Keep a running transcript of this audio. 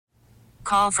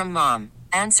Call from mom.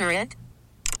 Answer it.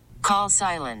 Call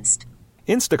silenced.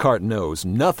 Instacart knows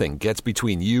nothing gets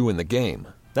between you and the game.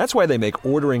 That's why they make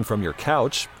ordering from your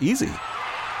couch easy.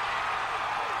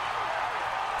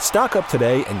 Stock up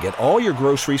today and get all your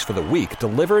groceries for the week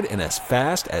delivered in as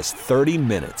fast as 30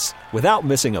 minutes without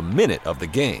missing a minute of the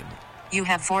game. You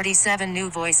have 47 new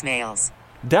voicemails.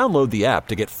 Download the app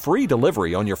to get free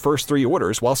delivery on your first 3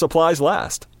 orders while supplies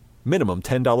last. Minimum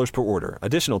 $10 per order.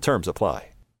 Additional terms apply.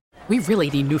 We really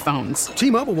need new phones.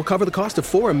 T-Mobile will cover the cost of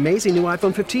 4 amazing new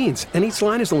iPhone 15s, and each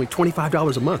line is only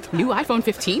 $25 a month. New iPhone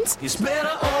 15s? It's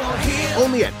better over here.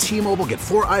 Only at T-Mobile, get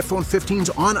 4 iPhone 15s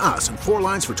on us and 4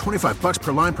 lines for $25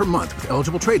 per line per month with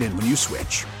eligible trade-in when you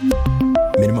switch.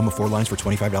 Minimum of 4 lines for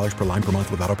 $25 per line per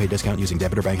month with autopay discount using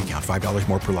debit or bank account. $5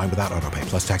 more per line without autopay,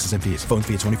 plus taxes and fees. Phone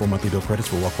fee at 24 monthly bill credits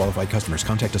for well-qualified customers.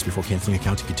 Contact us before canceling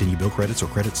account to continue bill credits or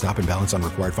credit stop and balance on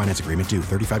required finance agreement due.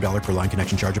 $35 per line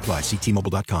connection charge applies. See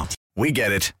T-Mobile.com. We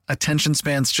get it. Attention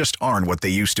spans just aren't what they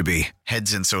used to be.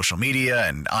 Heads in social media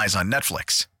and eyes on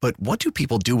Netflix. But what do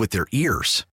people do with their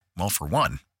ears? Well, for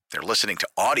one, they're listening to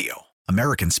audio.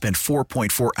 Americans spend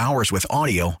 4.4 hours with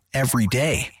audio every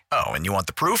day. Oh, and you want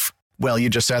the proof? Well, you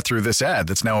just sat through this ad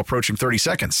that's now approaching 30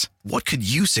 seconds. What could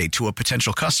you say to a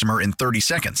potential customer in 30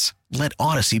 seconds? Let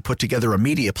Odyssey put together a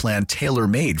media plan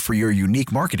tailor-made for your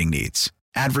unique marketing needs.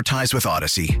 Advertise with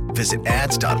Odyssey. Visit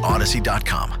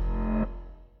ads.odyssey.com.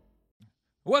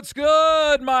 What's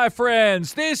good, my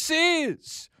friends? This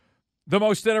is the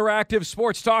most interactive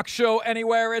sports talk show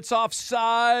anywhere. It's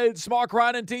Offsides, Marc,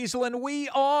 Ryan, and Diesel, and we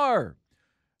are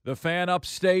the Fan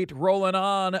Upstate, rolling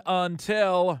on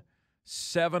until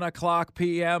 7 o'clock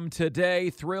p.m.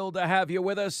 today. Thrilled to have you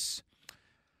with us.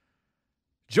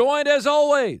 Joined, as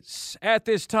always, at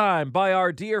this time by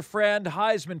our dear friend,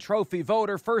 Heisman Trophy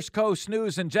voter, First Coast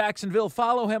News in Jacksonville.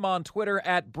 Follow him on Twitter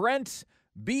at Brent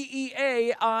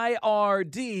Beaird.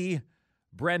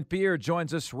 Brent Beaird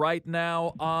joins us right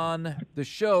now on the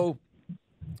show.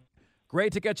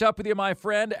 Great to catch up with you, my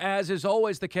friend, as is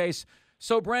always the case.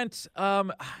 So, Brent,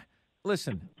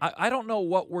 listen, I don't know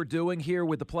what we're doing here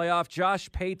with the playoff.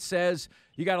 Josh Pate says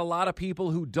you got a lot of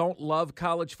people who don't love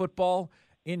college football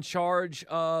in charge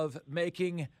of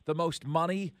making the most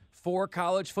money for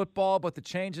college football, but the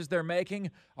changes they're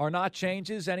making are not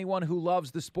changes anyone who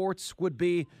loves the sports would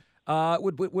be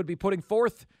putting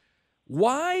forth.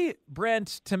 Why, Brent,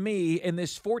 to me, in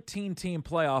this 14-team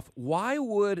playoff, why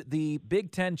would the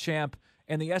Big Ten champ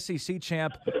and the SEC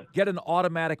champ get an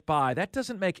automatic bye? That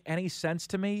doesn't make any sense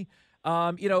to me.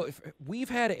 We've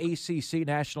had ACC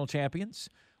national champions.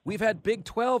 We've had Big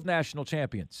 12 national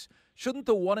champions. Shouldn't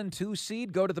the 1 and 2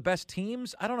 seed go to the best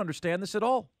teams? I don't understand this at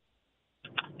all.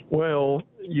 Well,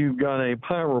 you've got a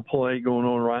power play going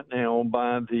on right now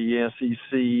by the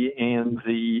SEC and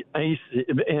the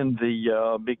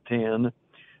Big Ten.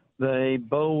 They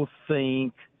both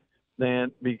think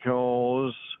that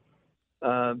because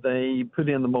they put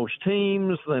in the most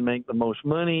teams, they make the most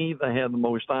money, they have the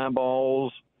most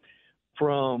eyeballs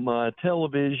from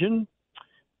television,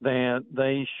 that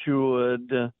they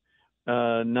should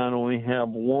not only have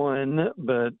 1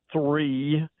 but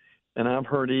 3. And I've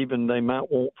heard even they might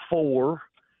want 4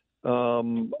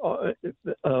 of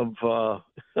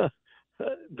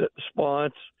the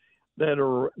spots that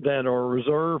are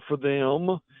reserved for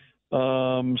them.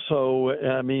 So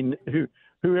I mean,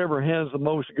 whoever has the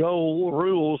most goal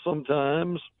rules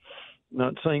sometimes.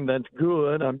 Not saying that's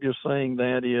good. I'm just saying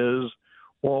that is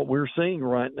what we're seeing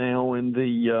right now in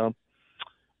the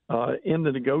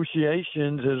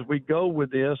negotiations as we go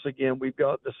with this. Again, we've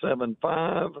got the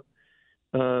 7-5.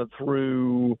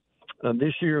 Through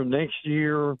this year, next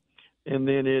year, and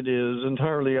then it is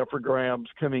entirely up for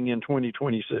grabs coming in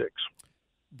 2026.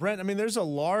 Brent, I mean, there's a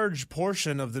large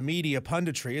portion of the media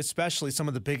punditry, especially some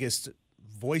of the biggest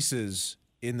voices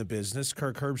in the business.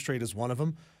 Kirk Herbstreit is one of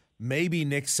them. Maybe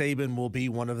Nick Saban will be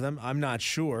one of them. I'm not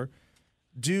sure.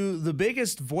 Do the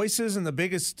biggest voices and the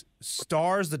biggest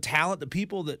stars, the talent, the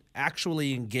people that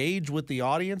actually engage with the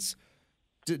audience,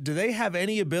 do they have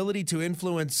any ability to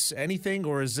influence anything,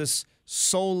 or is this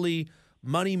solely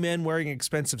money men wearing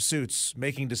expensive suits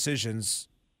making decisions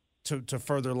to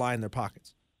further line their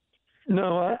pockets?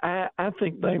 No, I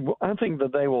think that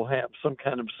they will have some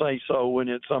kind of say so when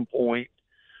at some point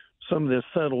some of this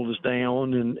settles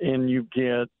down and you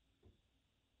get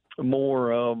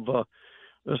more of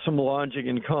some logic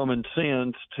and common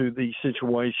sense to these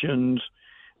situations.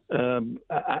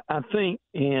 I think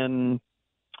in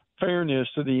fairness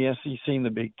to the SEC and the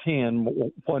Big Ten,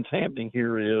 what's happening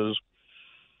here is,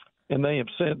 and they have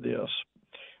said this,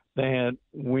 that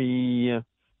we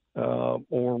are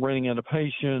running out of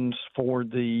patience for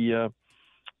the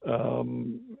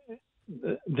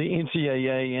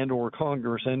NCAA and or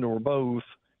Congress and or both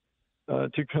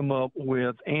to come up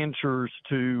with answers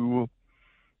to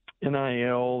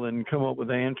NIL and come up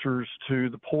with answers to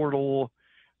the portal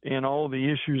and all the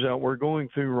issues that we're going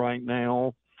through right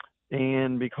now.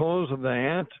 And because of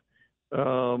that,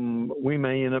 we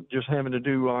may end up just having to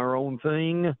do our own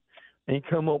thing and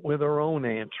come up with our own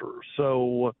answers.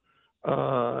 So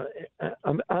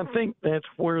I think that's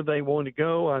where they want to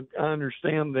go. I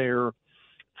understand their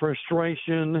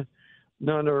frustration.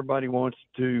 Not everybody wants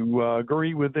to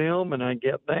agree with them, and I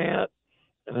get that.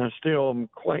 And I still am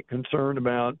quite concerned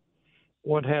about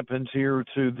what happens here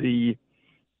to the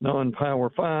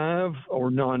non-Power 5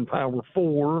 or non-Power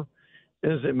 4,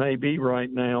 as it may be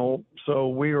right now. So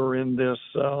we are in this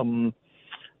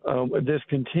this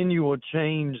continual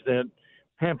change that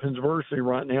happens virtually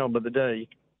right now by the day.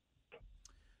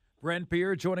 Brent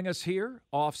Beaird joining us here.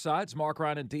 Offsides, Marc,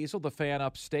 Ryan, and Diesel, the fan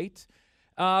upstate.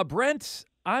 Brent,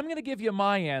 I'm going to give you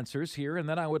my answers here, and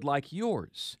then I would like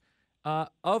yours.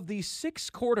 Of the 6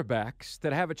 quarterbacks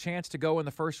that have a chance to go in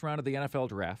the first round of the NFL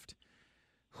draft,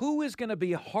 who is going to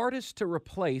be hardest to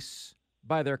replace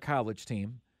by their college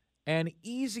team and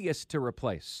easiest to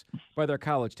replace by their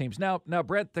college teams? Now,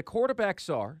 Brent, the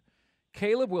quarterbacks are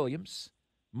Caleb Williams,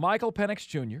 Michael Penix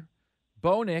Jr.,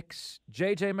 Bo Nix,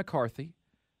 J.J. McCarthy,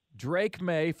 Drake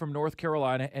May from North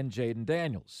Carolina, and Jaden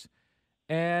Daniels.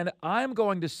 And I'm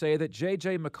going to say that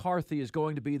J.J. McCarthy is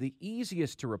going to be the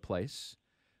easiest to replace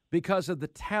because of the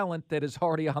talent that is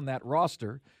already on that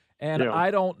roster. And yeah.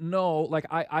 I don't know, like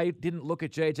I didn't look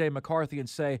at J.J. McCarthy and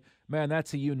say, man,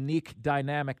 that's a unique,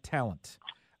 dynamic talent.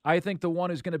 I think the one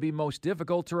who's going to be most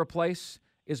difficult to replace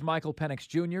is Michael Penix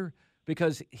Jr.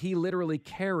 because he literally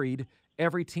carried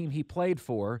every team he played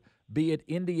for, be it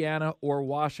Indiana or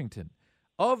Washington.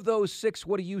 Of those 6,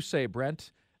 what do you say,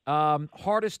 Brent?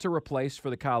 Hardest to replace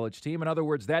for the college team. In other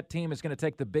words, that team is going to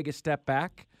take the biggest step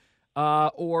back,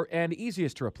 and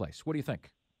easiest to replace. What do you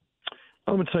think?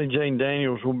 I would say Jaden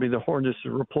Daniels will be the hardest to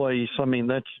replace. I mean,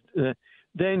 that's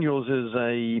Daniels is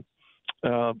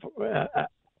all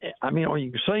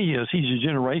you can say is he's a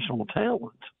generational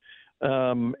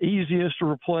talent. Easiest to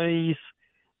replace,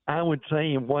 I would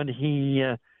say, what he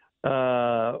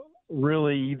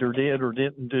really either did or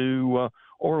didn't do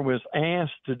or was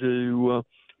asked to do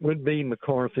would be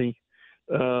McCarthy.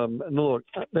 Look,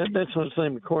 that's not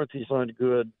saying McCarthy's not a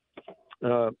good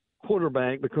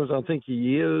quarterback, because I think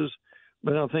he is.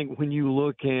 But I think when you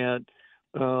look at,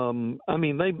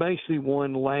 they basically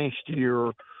won last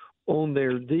year on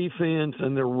their defense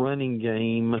and their running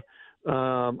game.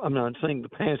 I'm not saying the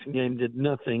passing game did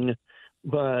nothing,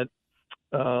 but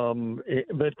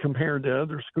compared to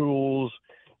other schools,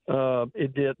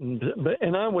 it didn't.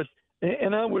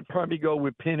 I would probably go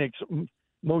with Penix,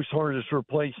 most hardest to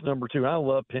replace, number 2. I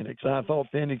love Penix. I thought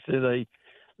Penix did a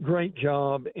great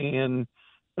job, and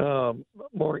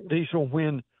Marc Diesel,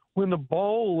 when the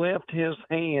ball left his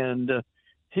hand,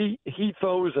 he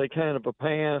throws a kind of a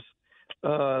pass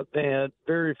that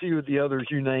very few of the others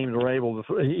you named are able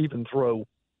to even throw.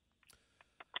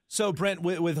 So, Brent,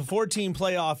 with a 14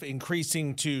 playoff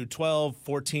increasing to 12,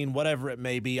 14, whatever it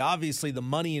may be, obviously the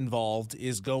money involved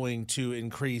is going to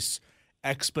increase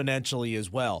exponentially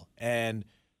as well. And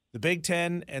the Big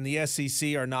Ten and the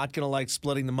SEC are not going to like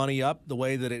splitting the money up the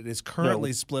way that it is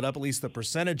currently split up, at least the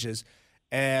percentages.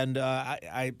 And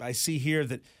I see here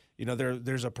that,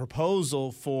 there's a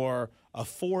proposal for a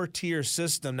 4-tier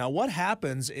system. Now, what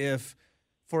happens if,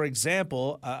 for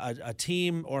example, a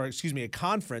team or, a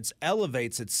conference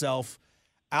elevates itself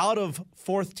out of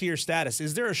 4th-tier status?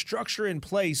 Is there a structure in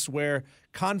place where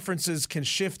conferences can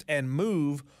shift and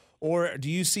move, or do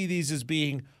you see these as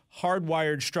being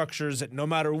hardwired structures that no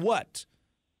matter what,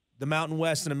 the Mountain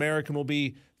West and American will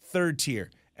be 3rd tier,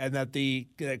 and that the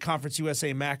Conference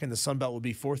USA, MAC, and the Sun Belt will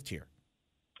be 4th tier?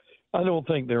 I don't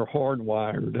think they're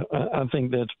hardwired. I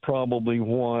think that's probably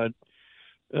what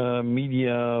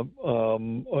media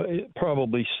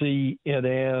probably see it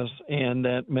as, and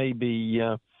that may be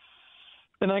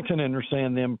and I can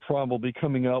understand them probably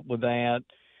coming up with that.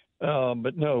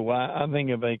 But no, I think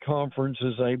if a conference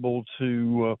is able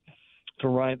to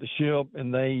right the ship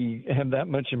and they have that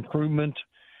much improvement,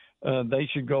 they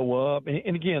should go up.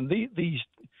 And again,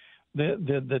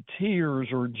 the tiers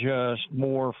are just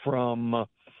more from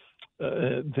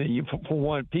for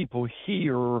what people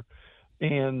hear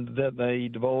and that they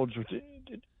divulge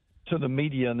to the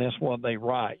media, and that's what they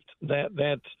write.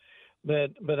 That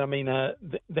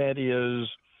is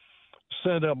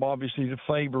set up obviously to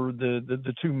favor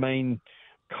the 2 main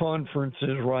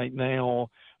conferences right now.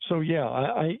 So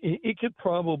yeah, it could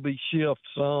probably shift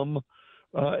some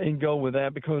and go with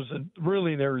that, because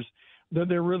really there's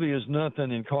there really is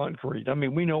nothing in concrete. I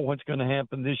mean, we know what's going to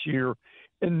happen this year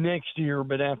and next year,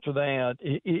 but after that,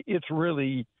 it's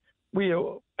really we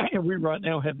right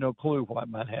now have no clue what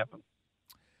might happen.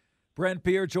 Brent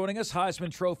Beaird joining us,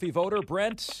 Heisman Trophy voter.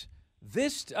 Brent,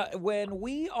 this when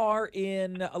we are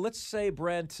in, let's say,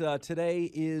 Brent, today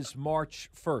is March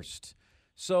 1st.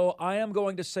 So I am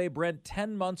going to say, Brent,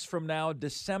 10 months from now,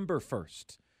 December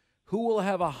 1st, who will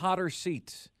have a hotter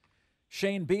seat?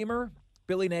 Shane Beamer,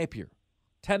 Billy Napier.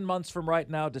 10 months from right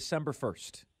now, December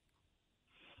 1st.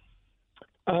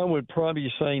 I would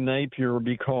probably say Napier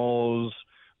because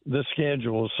the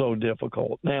schedule is so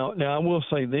difficult. Now I will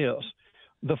say this.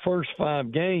 The first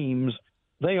 5 games,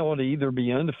 they ought to either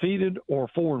be undefeated or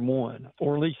 4-1,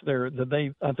 or at least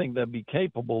I think they'd be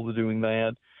capable of doing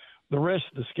that. The rest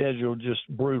of the schedule just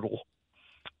brutal,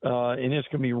 and it's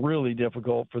going to be really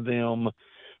difficult for them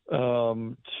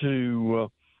to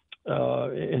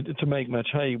make much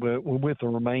hay with the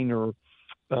remainder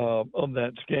of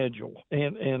that schedule.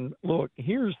 And look,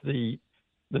 here's the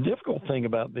difficult thing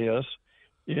about this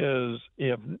is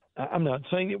if I'm not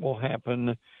saying it will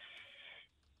happen.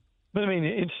 But I mean,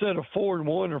 instead of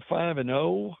 4-1 or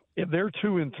 5-0, if they're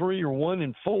 2-3 or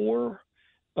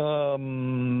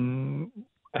 1-4,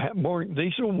 Marc and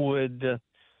Diesel would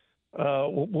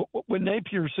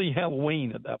Napier see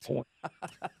Halloween at that point?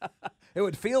 It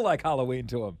would feel like Halloween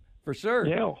to him, for sure.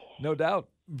 Yeah, no doubt.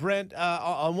 Brent,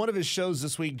 on one of his shows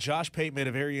this week, Josh Pate made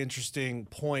a very interesting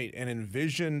point and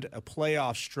envisioned a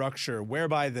playoff structure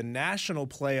whereby the national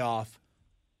playoff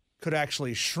could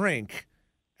actually shrink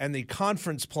and the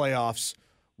conference playoffs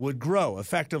would grow,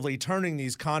 effectively turning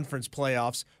these conference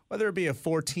playoffs, whether it be a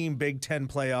 4-team Big Ten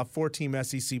playoff, 4-team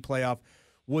SEC playoff,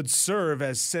 would serve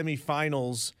as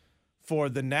semifinals for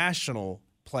the national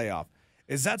playoff.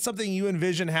 Is that something you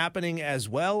envision happening as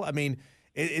well? I mean,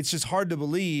 it's just hard to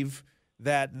believe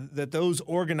that those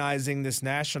organizing this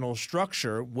national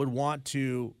structure would want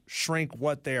to shrink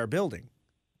what they are building.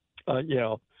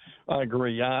 Yeah. I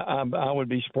agree. I would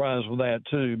be surprised with that,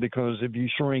 too, because if you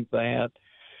shrink that,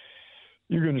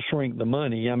 you're going to shrink the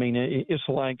money. I mean, it's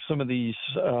like some of these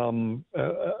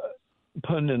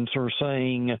pundits are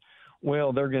saying,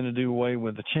 well, they're going to do away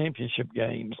with the championship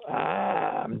games.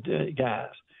 Guys,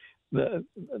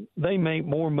 they make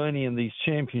more money in these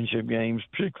championship games,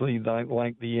 particularly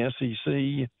like the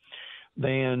SEC,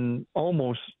 than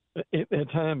almost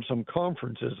at times some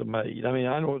conferences have made. I mean,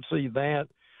 I don't see that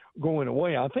going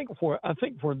away. I think what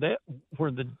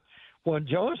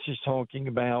Josh is talking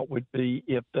about would be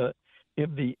if the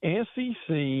SEC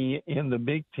and the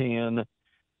Big Ten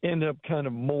end up kind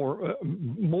of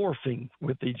morphing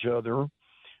with each other,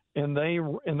 and they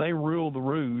rule the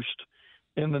roost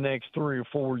in the next 3 or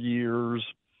 4 years.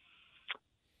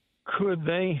 Could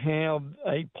they have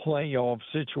a playoff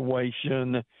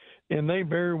situation? And they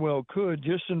very well could,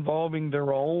 just involving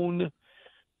their own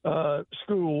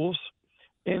schools.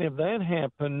 And if that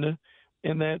happened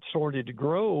and that started to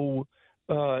grow,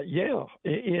 I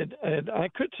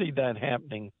could see that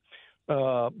happening.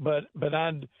 But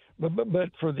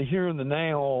for the here and the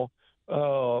now,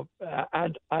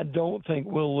 I don't think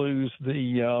we'll lose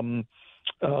the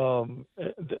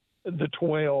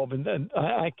 12, and then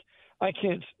I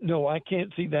can't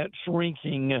see that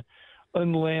shrinking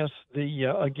unless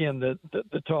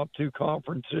the top 2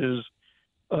 conferences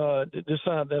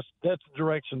decide that's the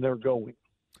direction they're going.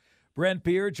 Brent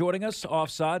Beaird joining us,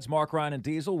 Offsides, Marc, Ryan, and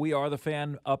Diesel. We are the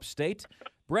Fan Upstate.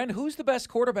 Brent, who's the best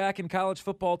quarterback in college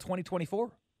football 2024?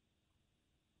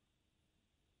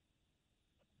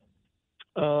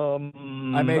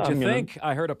 I made you think.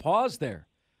 I heard a pause there.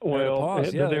 Well,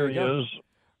 yeah, there he is.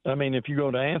 I mean, if you go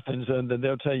to Athens,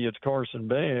 they'll tell you it's Carson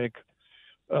Beck.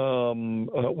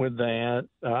 With that,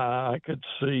 I could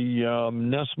see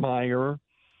Nussmeier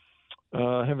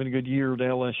having a good year at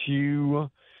LSU.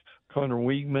 Connor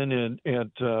Weigman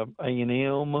at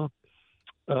A&M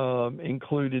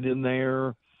included in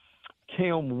there.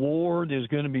 Cam Ward is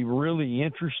going to be really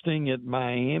interesting at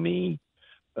Miami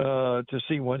to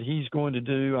see what he's going to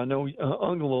do. I know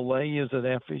Ungalale is at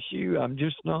FSU. I'm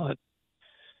just not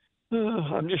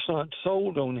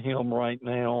sold on him right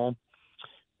now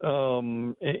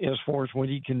as far as what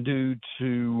he can do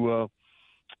to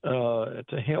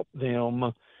help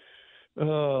them.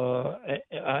 Out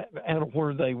of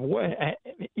where they,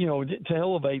 to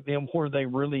elevate them where they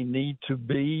really need to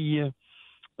be.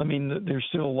 I mean, there's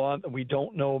still a lot that we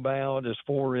don't know about as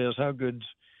far as how good's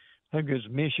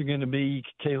Michigan to be.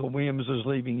 Caleb Williams is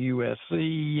leaving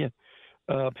USC.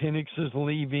 Penix is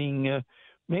leaving.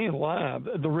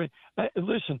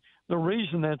 Listen, the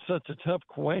reason that's such a tough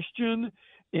question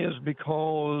is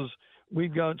because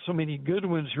we've got so many good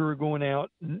ones who are going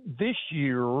out this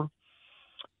year,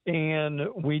 and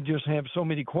we just have so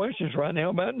many questions right now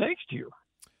about next year.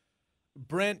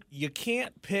 Brent, you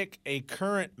can't pick a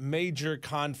current major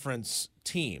conference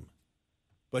team,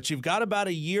 but you've got about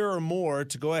a year or more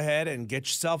to go ahead and get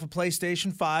yourself a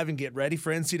PlayStation 5 and get ready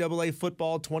for NCAA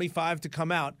football 25 to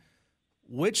come out.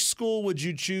 Which school would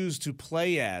you choose to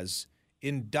play as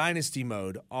in dynasty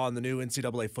mode on the new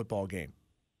NCAA football game?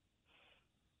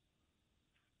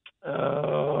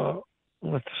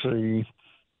 Let's see.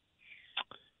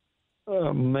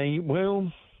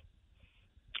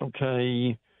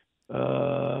 Okay.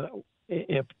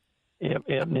 If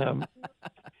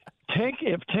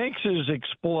Texas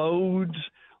explodes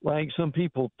like some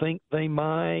people think they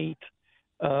might,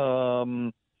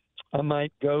 I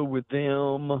might go with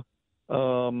them.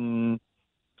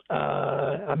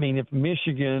 If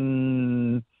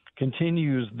Michigan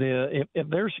continues if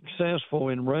they're successful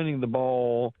in running the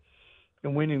ball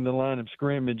and winning the line of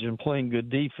scrimmage and playing good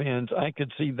defense, I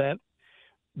could see that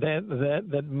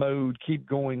mode keep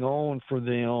going on for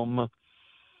them.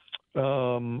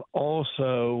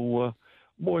 Also,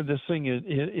 boy, this thing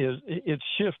it's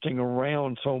shifting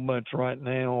around so much right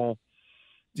now.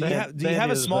 Do you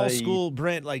have a small school,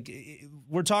 Brent? Like,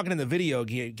 we're talking in the video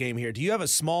game here. Do you have a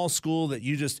small school that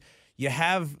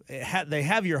they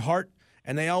have your heart,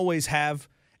 and they always have?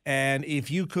 And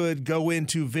if you could go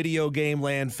into video game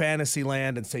land, fantasy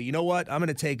land, and say, you know what, I'm going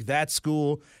to take that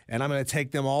school and I'm going to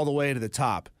take them all the way to the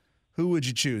top, who would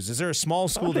you choose? Is there a small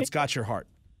school that's got your heart?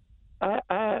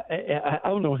 I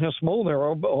don't know how small they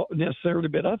are necessarily,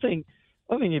 but I think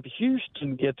if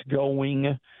Houston gets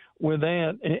going with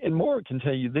that, and Mark can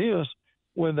tell you this,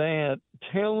 with that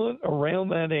talent around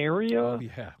that area,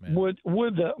 would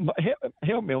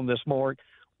help me on this, Mark?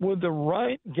 Would the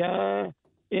right guy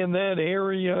in that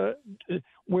area,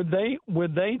 would they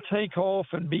take off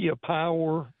and be a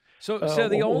power? So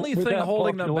the only thing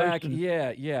holding them back,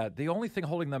 the only thing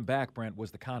holding them back, Brent,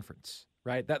 was the conference,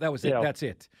 right? That was it. That's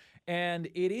it. And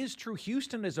it is true.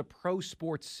 Houston is a pro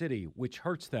sports city, which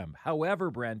hurts them.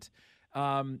 However, Brent,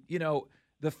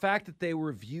 the fact that they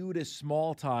were viewed as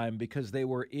small time because they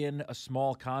were in a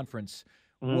small conference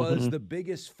was the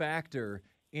biggest factor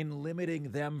in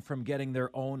limiting them from getting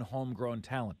their own homegrown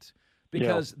talent.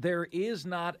 Because there is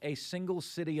not a single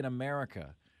city in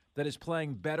America that is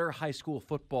playing better high school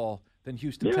football than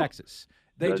Houston, Texas.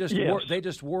 They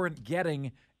just weren't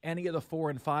getting any of the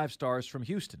 4 and 5 stars from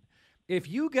Houston. If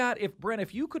you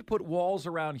could put walls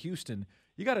around Houston,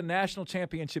 you got a national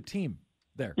championship team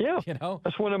there. Yeah,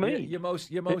 that's what I mean. You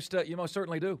most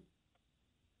certainly do.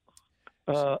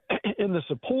 In the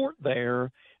support there,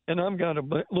 and you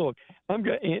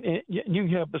can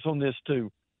help us on this too.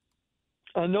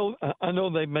 I know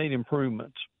they've made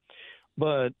improvements,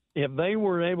 but if they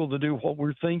were able to do what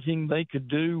we're thinking they could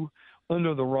do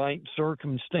under the right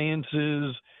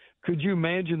circumstances, could you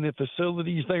imagine the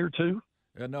facilities there too?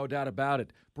 No doubt about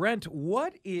it. Brent,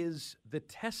 what is the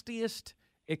testiest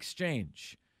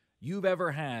exchange you've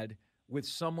ever had with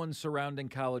someone surrounding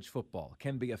college football?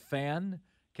 Can be a fan,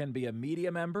 can be a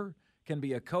media member, can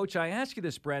be a coach. I ask you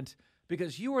this, Brent,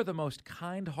 because you are the most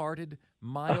kind-hearted,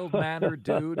 mild-mannered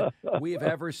dude we've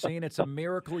ever seen. It's a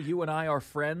miracle you and I are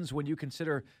friends when you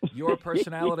consider your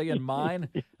personality and mine.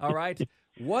 All right?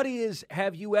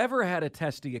 Have you ever had a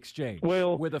testy exchange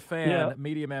with a fan,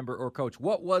 media member, or coach?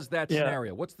 What was that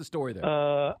scenario? What's the story there?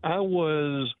 I'll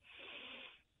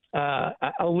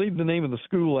leave the name of the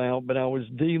school out, but I was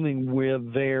dealing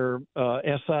with their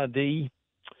SID.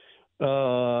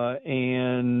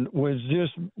 And was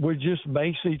just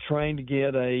basically trying to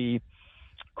get a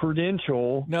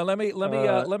credential. Now let me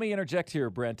interject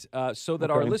here, Brent, so that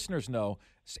our listeners know.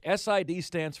 SID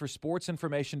stands for Sports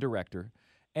Information Director,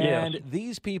 and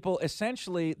these people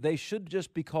essentially they should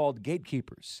just be called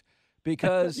gatekeepers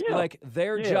because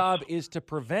their job is to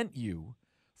prevent you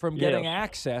from getting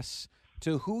access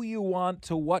to who you want,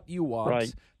 to what you want.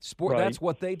 Right. That's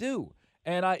what they do.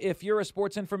 And if you're a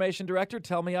sports information director,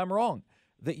 tell me I'm wrong.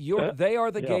 They are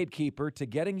the gatekeeper to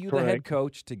getting you the head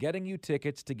coach, to getting you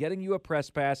tickets, to getting you a press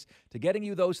pass, to getting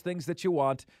you those things that you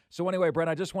want. So anyway, Brent,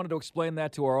 I just wanted to explain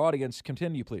that to our audience.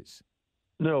 Continue, please.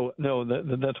 No,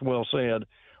 that's well said.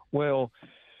 Well,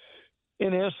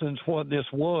 in essence, what this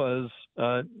was,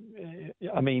 the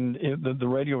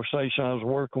radio station I was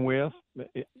working with,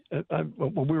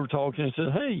 we were talking and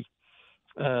said, hey,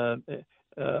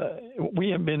 we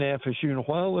haven't been to FSU in a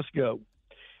while. Let's go.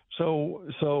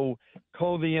 So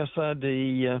called the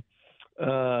SID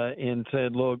and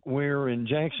said, look, we're in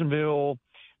Jacksonville.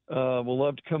 We'll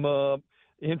love to come up.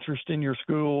 Interest in your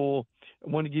school. I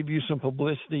want to give you some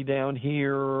publicity down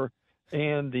here.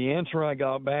 And the answer I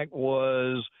got back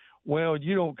was, well,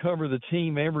 you don't cover the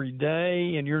team every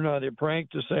day and you're not at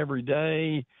practice every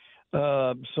day.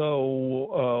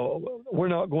 So we're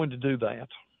not going to do that.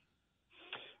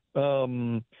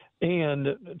 And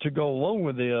to go along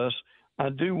with this, I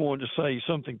do want to say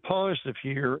something positive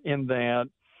here in that,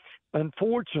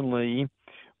 unfortunately,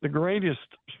 the greatest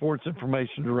sports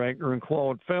information director,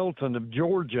 Claude Felton of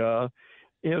Georgia,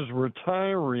 is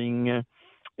retiring.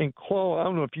 And Claude, I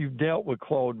don't know if you've dealt with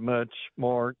Claude much,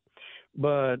 Mark,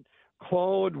 but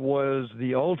Claude was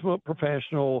the ultimate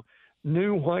professional,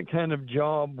 knew what kind of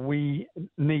job we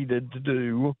needed to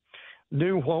do,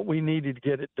 knew what we needed to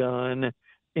get it done,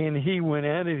 and he went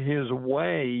out of his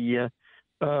way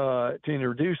to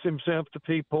introduce himself to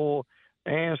people,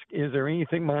 ask, is there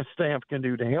anything my staff can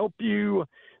do to help you?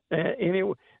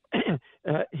 And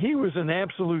he was an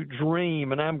absolute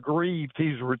dream, and I'm grieved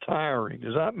he's retiring.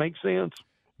 Does that make sense?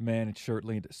 Man, it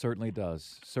certainly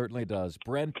does. Certainly does.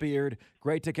 Brent Beaird,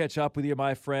 great to catch up with you,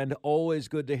 my friend. Always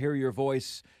good to hear your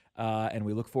voice, and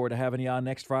we look forward to having you on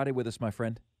next Friday with us, my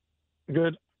friend.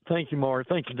 Good. Thank you, Mark.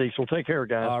 Thank you, Diesel. Take care,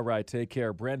 guys. All right, take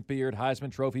care. Brent Beaird,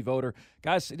 Heisman Trophy voter.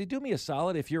 Guys, do me a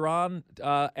solid. If you're on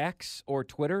X or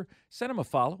Twitter, send him a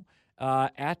follow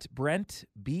at Brent,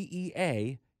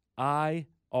 Beaird.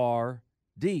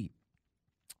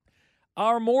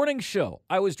 Our morning show.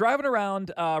 I was driving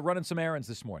around running some errands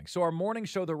this morning. So our morning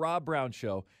show, The Rob Brown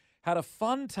Show, had a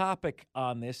fun topic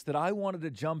on this that I wanted to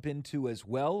jump into as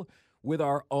well with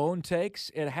our own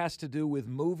takes. It has to do with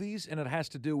movies, and it has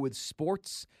to do with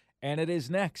sports, and it is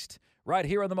next, right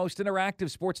here on the most interactive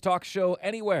sports talk show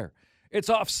anywhere. It's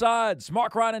Offsides,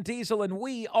 Marc, Ryan, and Diesel, and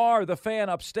we are the Fan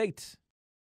Upstate.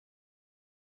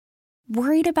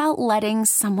 Worried about letting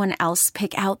someone else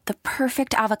pick out the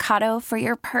perfect avocado for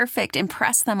your perfect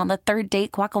impress them on the third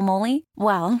date guacamole?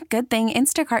 Well, good thing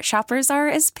Instacart shoppers are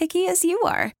as picky as you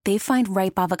are. They find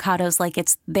ripe avocados like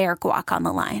it's their guac on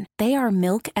the line. They are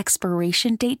milk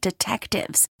expiration date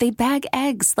detectives. They bag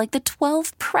eggs like the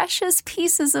 12 precious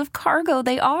pieces of cargo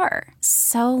they are.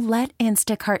 So let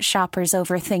Instacart shoppers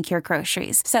overthink your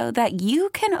groceries so that you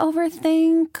can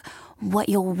overthink what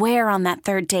you'll wear on that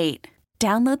third date.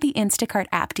 Download the Instacart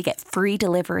app to get free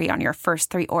delivery on your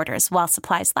first 3 orders while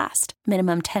supplies last.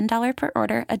 Minimum $10 per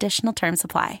order. Additional terms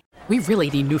apply. We really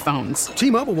need new phones.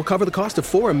 T-Mobile will cover the cost of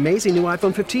 4 amazing new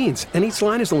iPhone 15s, and each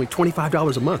line is only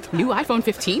 $25 a month. New iPhone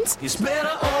 15s? It's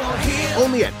better over here.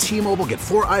 Only at T-Mobile, get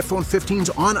 4 iPhone 15s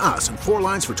on us and 4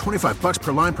 lines for $25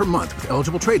 per line per month with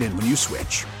eligible trade-in when you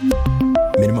switch.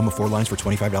 Minimum of 4 lines for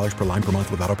 $25 per line per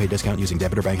month with autopay discount using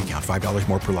debit or bank account. $5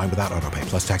 more per line without autopay,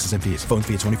 plus taxes and fees. Phone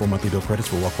fee at 24 monthly bill credits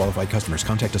for well-qualified customers.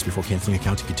 Contact us before canceling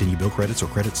account to continue bill credits or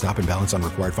credit stop and balance on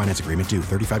required finance agreement due.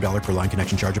 $35 per line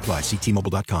connection charge applies. See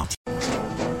T-Mobile.com.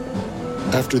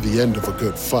 After the end of a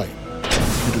good fight,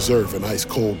 you deserve an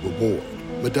ice-cold reward.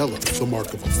 Modelo is the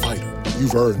mark of a fighter.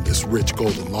 You've earned this rich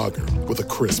golden lager with a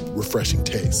crisp, refreshing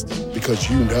taste.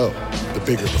 Because you know, the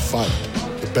bigger the fight,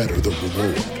 the better the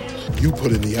reward. You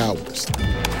put in the hours,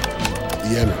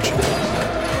 the energy,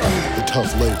 the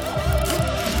tough labor.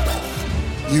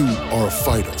 You are a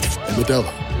fighter, and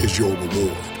Modelo is your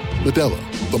reward. Modelo,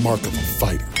 the mark of a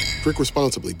fighter. Drink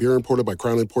responsibly. Beer imported by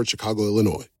Crown Imports, Chicago,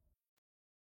 Illinois.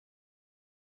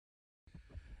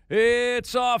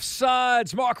 It's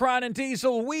Offsides, Marc, Ryan, and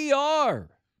Diesel. We are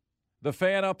the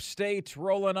Fan Upstate,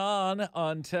 rolling on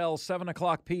until 7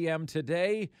 o'clock p.m.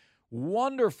 today.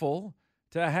 Wonderful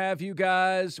to have you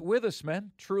guys with us,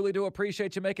 man. Truly do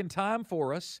appreciate you making time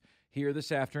for us here this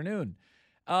afternoon.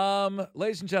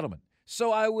 Ladies and gentlemen,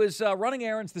 so I was running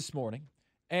errands this morning,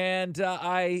 and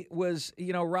I was,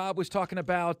 Rob was talking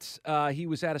about he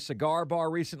was at a cigar bar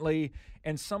recently,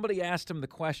 and somebody asked him the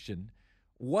question,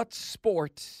 what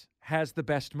sport has the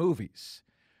best movies?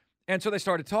 And so they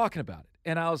started talking about it.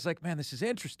 And I was like, man, this is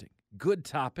interesting. Good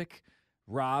topic.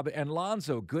 Rob and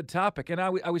Lonzo, good topic. And I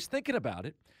was thinking about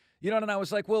it, and I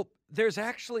was like, well, there's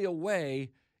actually a way,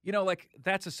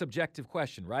 that's a subjective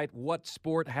question, right? What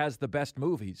sport has the best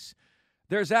movies?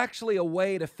 There's actually a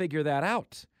way to figure that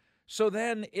out. So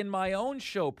then in my own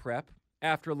show prep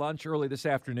after lunch early this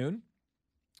afternoon,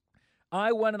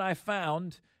 I went and I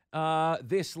found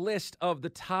this list of the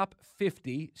top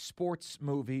 50 sports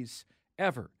movies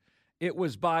ever. It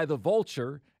was by The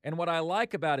Vulture, and what I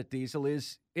like about it, Diesel,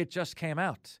 is it just came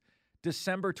out.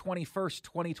 December 21st,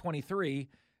 2023,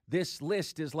 this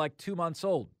list is like 2 months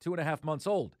old, 2.5 months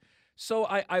old. So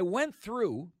I went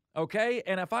through, okay,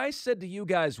 and if I said to you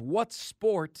guys, what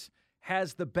sport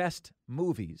has the best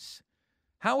movies,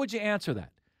 how would you answer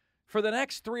that? For the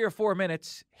next 3 or 4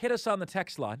 minutes, hit us on the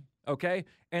text line, okay,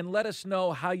 and let us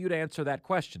know how you'd answer that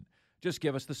question. Just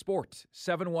give us the sport.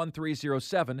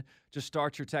 71307. Just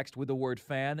start your text with the word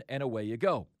fan, and away you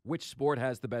go. Which sport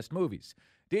has the best movies?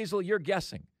 Diesel, you're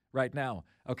guessing right now,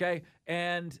 okay?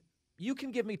 And you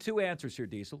can give me two answers here,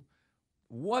 Diesel.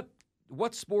 What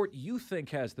sport you think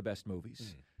has the best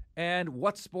movies, and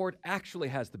what sport actually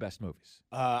has the best movies?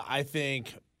 I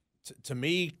think, to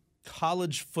me,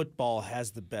 college football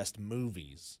has the best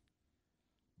movies.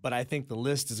 But I think the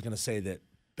list is going to say that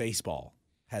baseball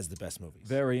has the best movies.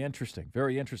 Very interesting.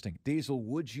 Very interesting. Diesel,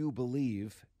 would you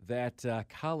believe that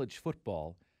college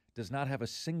football does not have a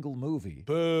single movie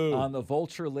on the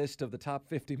Vulture list of the top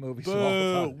 50 movies of all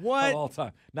time? What? Of all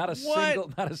time. Not a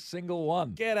single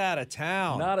one. Get out of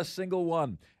town. Not a single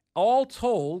one. All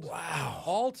told,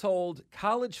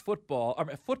 college football,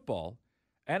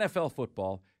 NFL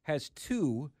football has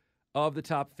 2 of the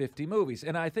top 50 movies.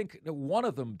 And I think one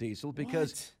of them, Diesel,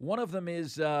 because one of them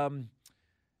is not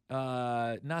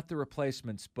The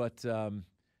Replacements, but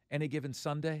Any Given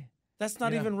Sunday. That's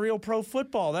not even real pro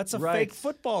football. That's a fake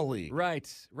football league.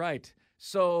 Right.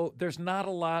 So there's not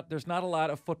a lot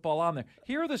of football on there.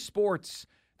 Here are the sports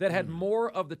that had more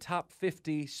of the top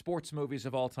 50 sports movies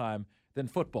of all time than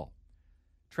football.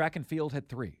 Track and field had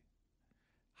 3.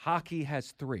 Hockey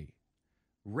has 3.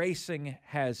 Racing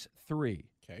has 3.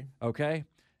 Okay.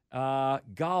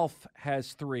 Golf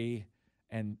has 3.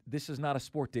 And this is not a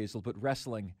sport, Diesel, but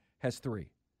wrestling has 3.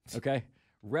 Okay.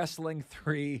 Wrestling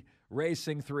 3,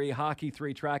 racing 3, hockey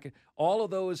 3, track. All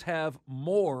of those have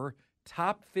more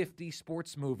top 50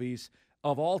 sports movies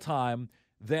of all time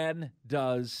than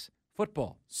does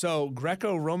football. So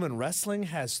Greco-Roman wrestling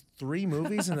has 3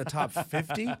 movies in the top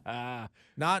 50?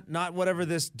 Not whatever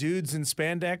this dude's in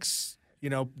spandex,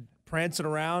 prancing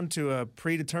around to a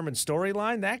predetermined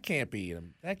storyline. That can't be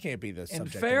the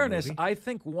subject. In fairness, I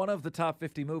think one of the top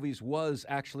 50 movies was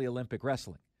actually Olympic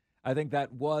wrestling. I think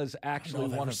that was actually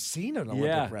one of. I've seen an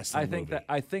Olympic wrestling movie.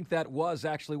 I think that was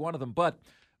actually one of them. But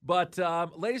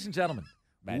ladies and gentlemen,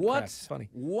 what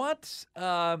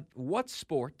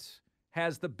sport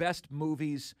has the best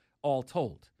movies all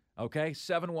told? Okay,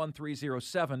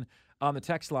 71307 on the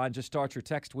text line. Just start your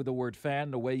text with the word fan,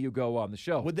 and away you go on the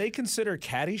show. Would they consider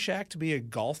Caddyshack to be a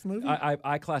golf movie?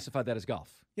 I classified that as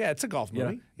golf. Yeah, it's a golf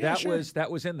movie. That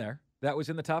was in there. That was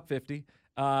in the top 50.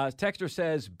 Texter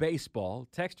says baseball.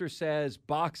 Texter says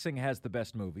boxing has the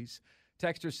best movies.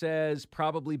 Texter says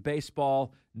probably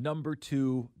baseball. Number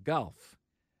 2, golf.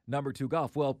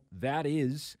 Well, that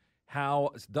is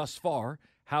how, thus far,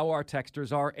 how our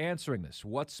texters are answering this.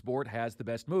 What sport has the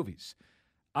best movies?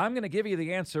 I'm going to give you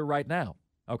the answer right now,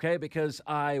 okay, because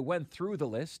I went through the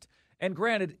list. And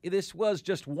granted, this was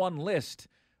just one list,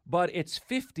 but it's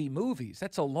 50 movies.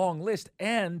 That's a long list,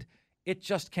 and it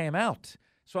just came out.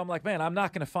 So I'm like, man, I'm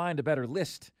not going to find a better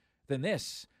list than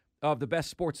this of the best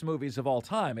sports movies of all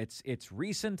time. It's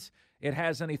recent. It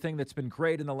has anything that's been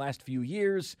great in the last few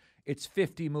years. It's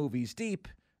 50 movies deep,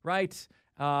 right?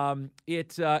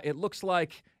 It looks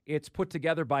like it's put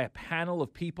together by a panel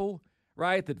of people,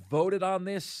 right, that voted on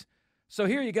this. So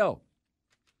here you go.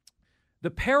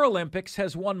 The Paralympics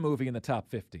has 1 movie in the top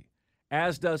 50,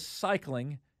 as does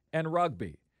cycling and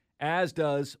rugby, as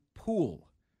does pool.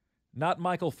 Not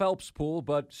Michael Phelps pool,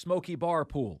 but Smokey Bar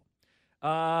pool.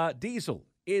 Diesel,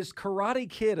 is Karate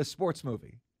Kid a sports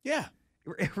movie? Yeah.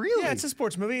 Really? Yeah, it's a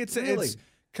sports movie. It's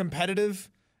competitive.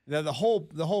 The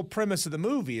whole premise of the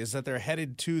movie is that they're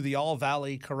headed to the All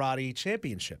Valley Karate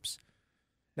Championships.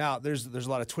 Now, there's a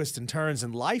lot of twists and turns,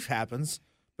 and life happens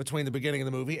between the beginning of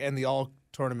the movie and the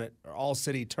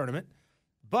all-city tournament,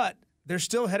 but they're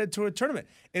still headed to a tournament.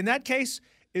 In that case,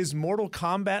 is Mortal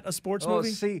Kombat a sports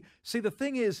movie? See, the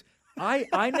thing is,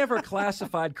 I never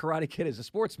classified Karate Kid as a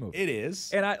sports movie. It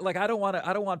is, and I don't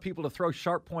want people to throw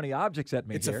sharp, pointy objects at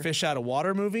me. It's a fish out of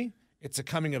water movie. It's a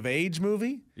coming of age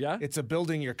movie. Yeah, it's a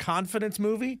building your confidence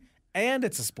movie, and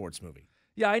it's a sports movie.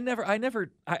 Yeah, I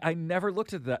never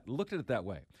looked at it that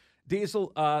way.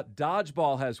 Diesel,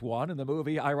 Dodgeball has 1, and the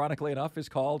movie, ironically enough, is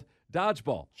called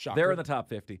Dodgeball. Shocker. They're in the top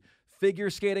 50. Figure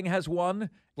skating has 1.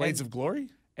 Blades of Glory?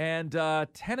 And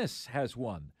tennis has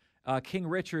 1. King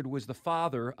Richard was the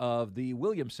father of the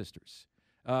Williams sisters.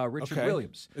 Richard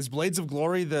Williams. Is Blades of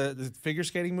Glory the figure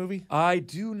skating movie? I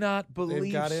do not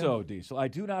believe so, Diesel. I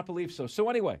do not believe so. So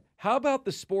anyway, how about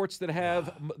the sports that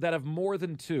have more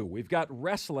than 2? We've got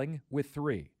wrestling with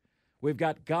 3. We've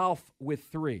got golf with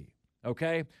 3.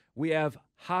 Okay? We have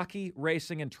hockey,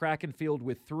 racing, and track and field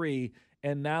with 3.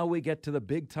 And now we get to the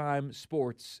big-time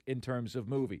sports in terms of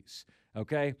movies.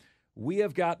 Okay? We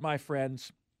have got, my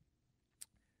friends,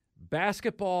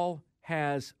 basketball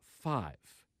has 5.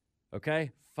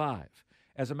 Okay? 5.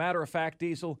 As a matter of fact,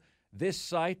 Diesel, This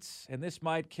site, and this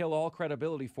might kill all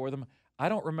credibility for them, I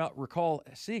don't recall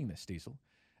seeing this, Diesel.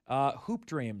 Hoop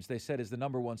Dreams, they said, is the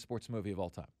 #1 sports movie of all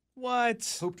time.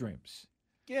 What? Hoop Dreams.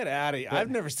 Get out of here. I've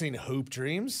never seen Hoop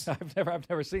Dreams. I've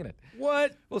never seen it.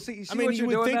 What? Well, see I mean, what you you're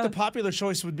would doing think now? the popular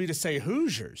choice would be to say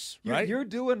Hoosiers, right? You're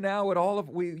doing now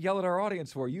what we yell at our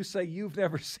audience for. You say you've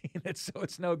never seen it, so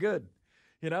it's no good.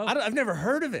 You know? I've never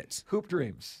heard of it. Hoop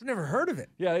Dreams. I've never heard of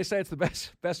it. Yeah, they say it's the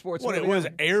best sports What movie. it was,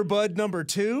 ever. Air Bud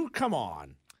 #2? Come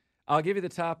on. I'll give you the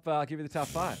top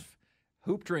 5.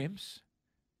 Hoop Dreams,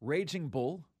 Raging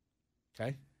Bull,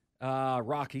 Okay.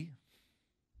 Rocky,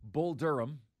 Bull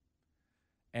Durham,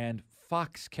 and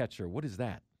Foxcatcher. What is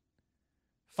that?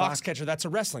 Foxcatcher, that's a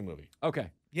wrestling movie.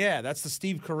 Okay. Yeah, that's the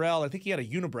Steve Carell. I think he had a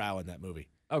unibrow in that movie.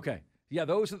 Okay. Yeah,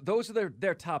 those are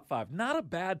their top 5. Not a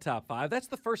bad top 5. That's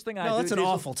the first thing I do. No, that's an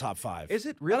Diesel. awful top 5. Is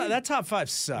it really? That top 5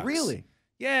 sucks. Really?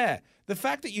 Yeah. The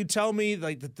fact that you tell me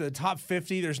like the top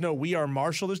 50, there's no We Are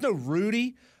Marshall, there's no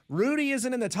Rudy. Rudy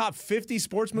isn't in the top 50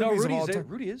 sports movies of all time.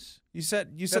 Rudy is. You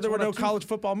said That's there were one no of 2. college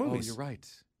football movies. Oh, you're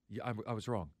right. Yeah, I was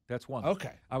wrong. That's 1.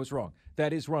 Okay. I was wrong.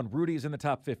 That is 1. Rudy is in the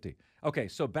top 50. Okay,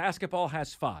 so basketball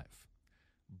has 5.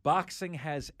 Boxing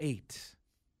has 8.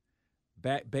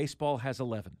 Baseball has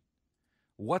 11.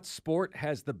 What sport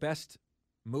has the best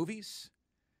movies?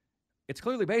 It's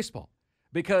clearly baseball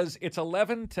because it's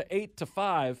 11 to 8 to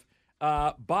 5.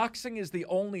 Boxing is the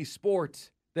only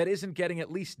sport that isn't getting at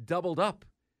least doubled up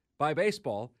by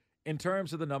baseball in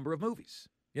terms of the number of movies,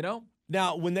 you know?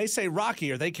 Now, when they say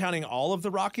Rocky, are they counting all of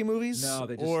the Rocky movies? No,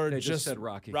 they just said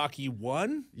Rocky. Rocky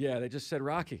 1? Yeah, they just said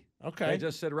Rocky. Okay. They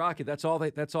just said Rocky. That's all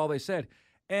they said.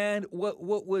 And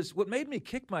what made me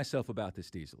kick myself about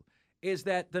this, Diesel, is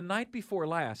that the night before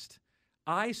last,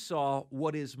 I saw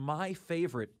what is my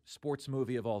favorite sports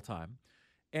movie of all time.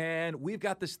 And we've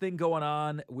got this thing going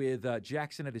on with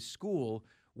Jackson at his school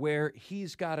where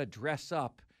he's got to dress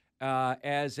up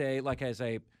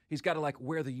he's got to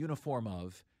wear the uniform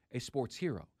of a sports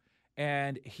hero.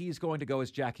 And he's going to go as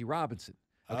Jackie Robinson.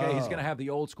 Okay, He's going to have the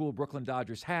old school Brooklyn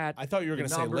Dodgers hat. I thought you were going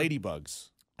to say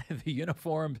Ladybugs. The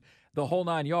uniform, the whole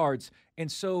 9 yards.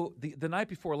 And so the night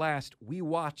before last, we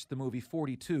watched the movie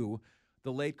 42,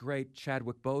 the late, great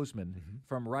Chadwick Boseman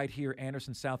from right here,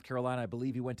 Anderson, South Carolina. I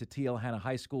believe he went to T.L. Hanna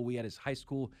High School. We had his high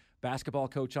school basketball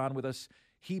coach on with us.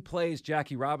 He plays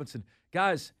Jackie Robinson.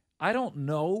 Guys, I don't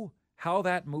know how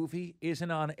that movie isn't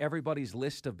on everybody's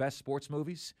list of best sports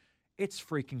movies. It's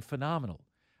freaking phenomenal,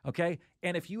 okay?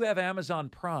 And if you have Amazon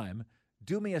Prime,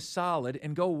 do me a solid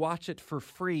and go watch it for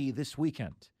free this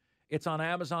weekend. It's on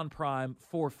Amazon Prime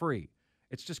for free.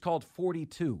 It's just called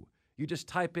 42. You just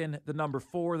type in the number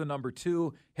 4, the number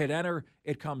 2, hit enter,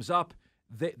 it comes up.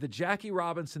 The Jackie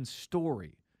Robinson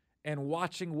story and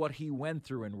watching what he went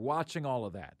through and watching all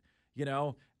of that,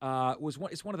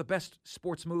 it's one of the best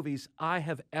sports movies I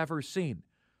have ever seen.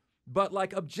 But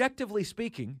objectively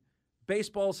speaking,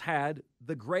 baseball's had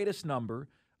the greatest number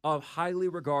of highly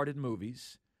regarded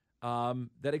movies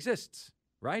that exists,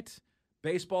 right?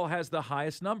 Baseball has the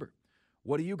highest number.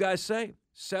 What do you guys say?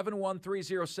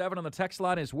 71307 on the text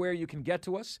line is where you can get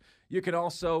to us. You can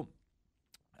also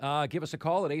give us a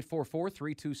call at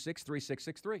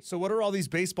 844-326-3663. So what are all these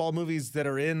baseball movies that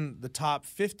are in the top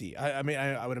 50?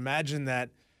 I would imagine that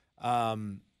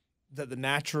that The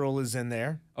Natural is in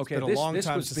there. Okay, it's been a long this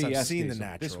time was since BS, I've seen Diesel. The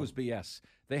Natural. This was BS.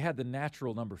 They had The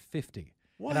Natural number 50.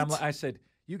 What? And I said,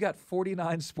 you got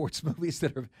 49 sports movies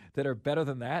that are better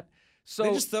than that? So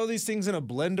they just throw these things in a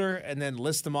blender and then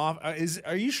list them off.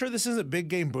 Are you sure this isn't Big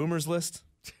Game Boomer's list?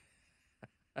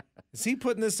 Is he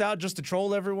putting this out just to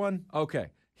troll everyone? Okay.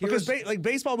 Because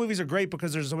baseball movies are great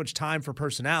because there's so much time for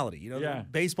personality.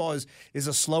 Baseball is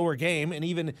a slower game, and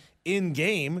even in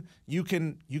game, you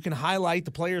can highlight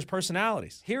the players'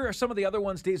 personalities. Here are some of the other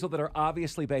ones, Diesel, that are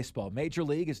obviously baseball. Major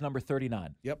League is number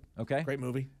 39. Yep. Okay. Great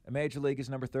movie. Major League is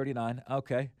number 39.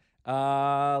 Okay.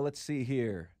 Let's see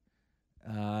here.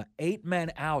 8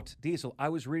 Men Out. Diesel, I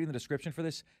was reading the description for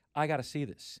this. I got to see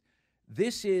this.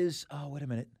 This is, wait a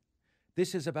minute.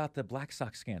 This is about the Black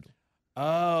Sox scandal.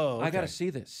 Oh, okay. I got to see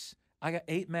this. I got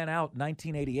 8 Men Out,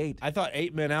 1988. I thought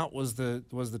 8 Men Out was the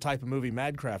type of movie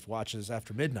Madcraft watches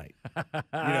after midnight.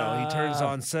 He turns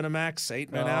on Cinemax,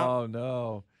 8 Men Out. Oh,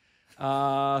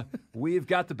 no. We've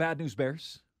got the Bad News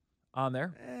Bears on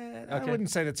there. I wouldn't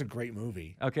say that's a great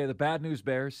movie. Okay, the Bad News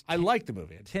Bears. I like the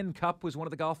movie. Tin Cup was one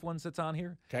of the golf ones that's on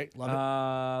here. Okay, love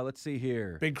it. Let's see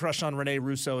here. Big crush on Rene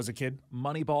Russo as a kid.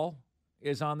 Moneyball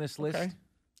is on this list. Okay.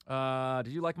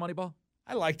 Did you like Moneyball?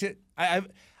 I liked it. I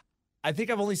think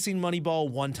I've only seen Moneyball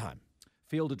one time.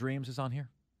 Field of Dreams is on here.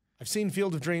 I've seen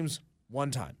Field of Dreams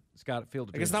one time. It's got Field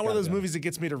of Dreams. It's not one of those movies that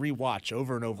gets me to rewatch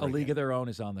over and over again. A League of Their Own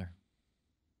is on there.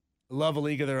 Love A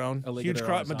League of Their Own. A League Huge of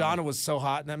Their Own is Madonna on it. was so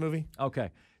hot in that movie. Okay.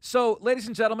 So, ladies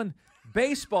and gentlemen,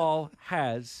 baseball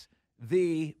has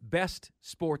the best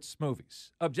sports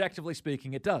movies. Objectively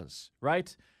speaking, it does,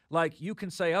 right? Like, you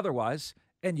can say otherwise,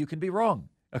 and you can be wrong,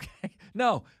 okay?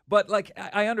 No, but, like,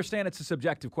 I understand it's a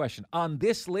subjective question. On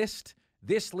this list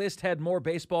had more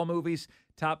baseball movies,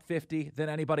 top 50, than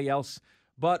anybody else.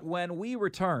 But when we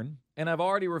return, and I've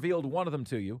already revealed one of them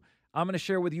to you, I'm going to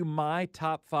share with you my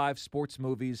top 5 sports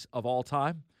movies of all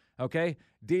time, okay?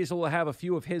 Diesel will have a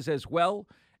few of his as well,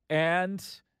 and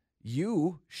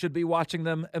you should be watching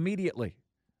them immediately,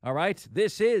 all right?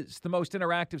 This is the most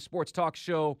interactive sports talk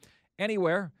show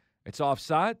anywhere. It's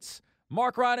Offsides,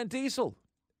 Marc, Ryan, and Diesel,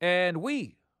 and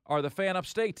we are the Fan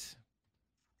Upstate.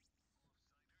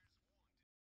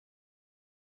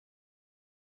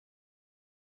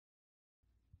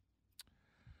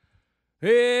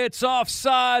 It's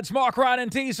Offsides, Marc, Ryan,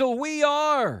 and Diesel. We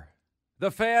are the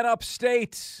Fan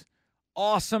Upstate.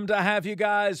 Awesome to have you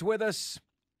guys with us.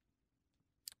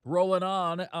 Rolling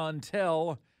on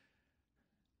until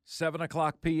 7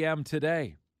 o'clock p.m.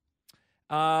 today.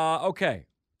 Okay.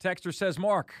 Texter says,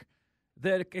 Mark,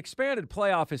 the expanded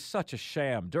playoff is such a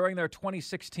sham. During their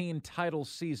 2016 title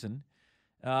season,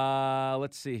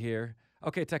 let's see here.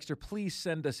 Okay, Texter, please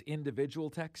send us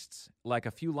individual texts, like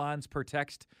a few lines per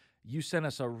text. You send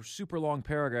us a super long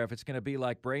paragraph. It's going to be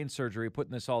like brain surgery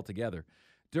putting this all together.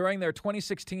 During their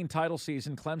 2016 title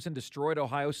season, Clemson destroyed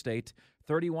Ohio State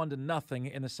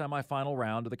 31-0 in the semifinal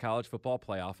round of the college football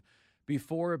playoff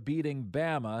before beating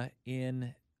Bama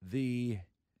in the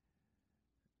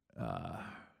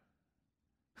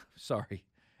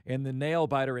in the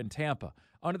nail-biter in Tampa.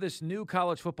 Under this new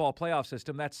college football playoff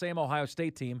system, that same Ohio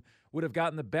State team would have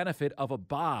gotten the benefit of a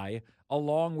bye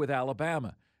along with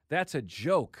Alabama. That's a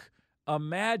joke.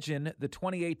 Imagine the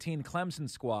 2018 Clemson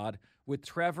squad with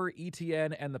Trevor,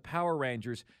 Etienne, and the Power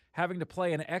Rangers having to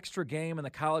play an extra game in the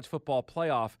college football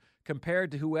playoff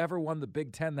compared to whoever won the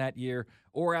Big Ten that year,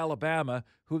 or Alabama,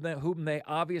 whom they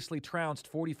obviously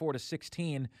trounced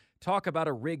 44-16. Talk about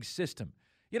a rigged system.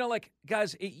 You know, like,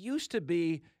 guys, it used to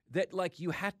be that, like,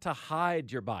 you had to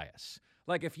hide your bias.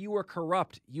 Like, if you were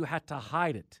corrupt, you had to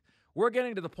hide it. We're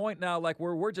getting to the point now, like,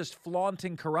 where we're just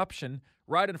flaunting corruption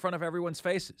right in front of everyone's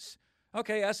faces.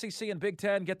 Okay, SEC and Big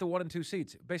Ten get the 1 and 2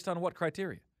 seats. Based on what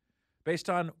criteria? Based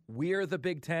on we're the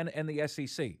Big Ten and the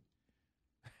SEC.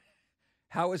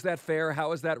 How is that fair?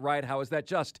 How is that right? How is that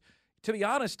just? To be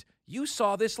honest, you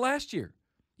saw this last year.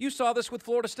 You saw this with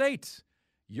Florida State.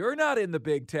 You're not in the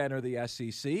Big Ten or the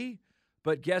SEC,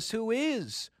 but guess who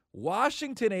is?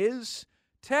 Washington is.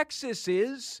 Texas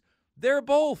is. They're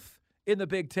both in the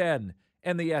Big Ten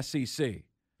and the SEC.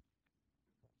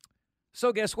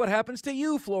 So guess what happens to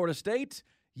you, Florida State?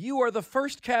 You are the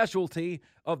first casualty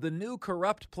of the new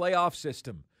corrupt playoff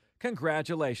system.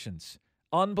 Congratulations.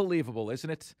 Unbelievable, isn't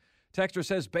it? Texter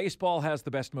says baseball has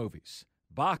the best movies.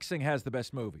 Boxing has the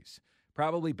best movies.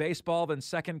 Probably baseball, then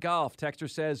second golf. Texter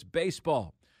says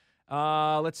baseball.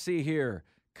 Let's see here.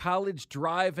 College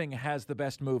Driving has the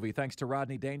best movie, thanks to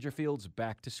Rodney Dangerfield's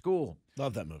Back to School.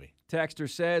 Love that movie. Texter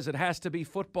says it has to be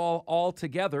football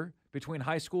altogether between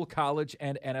high school, college,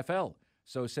 and NFL.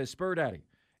 So says Spur Daddy.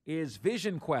 Is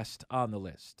Vision Quest on the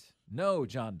list? No,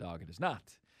 John Dog, it is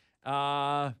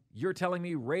not. You're telling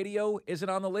me radio isn't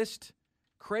on the list?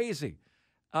 Crazy.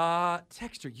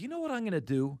 Texter, you know what I'm going to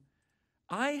do?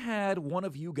 I had one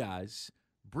of you guys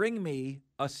bring me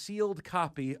a sealed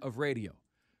copy of radio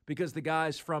because the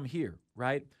guy's from here,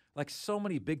 right? Like, so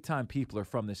many big-time people are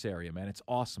from this area, man. It's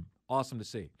awesome. Awesome to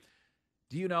see.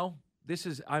 Do you know,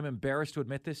 I'm embarrassed to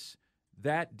admit this,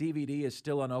 that DVD is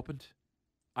still unopened.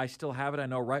 I still have it. I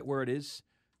know right where it is.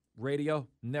 Radio,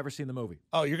 never seen the movie.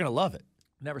 Oh, you're going to love it.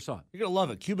 Never saw it. You're going to love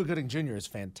it. Cuba Gooding Jr. is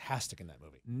fantastic in that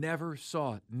movie. Never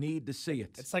saw it. Need to see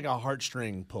it. It's like a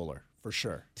heartstring puller, for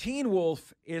sure. Teen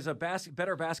Wolf is a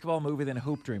better basketball movie than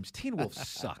Hoop Dreams. Teen Wolf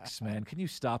sucks, man. Can you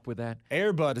stop with that?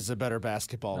 Air Bud is a better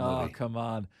basketball movie. Oh, come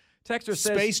on. Texter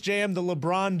says Space Jam, the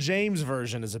LeBron James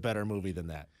version, is a better movie than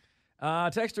that.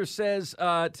 Texter says,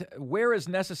 where is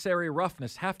Necessary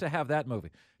Roughness? Have to have that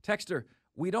movie. Texter,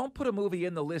 we don't put a movie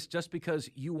in the list just because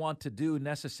you want to do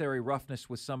Necessary Roughness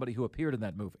with somebody who appeared in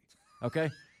that movie.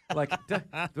 Okay? Like,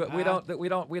 we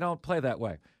don't play that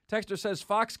way. Texter says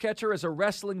Foxcatcher is a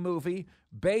wrestling movie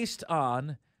based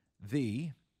on the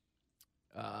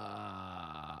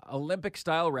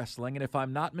Olympic-style wrestling, and if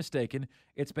I'm not mistaken,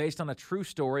 it's based on a true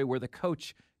story where the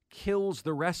coach kills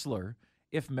the wrestler,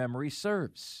 if memory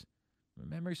serves.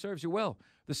 Memory serves you well.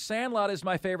 The Sandlot is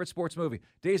my favorite sports movie.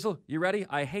 Diesel, you ready?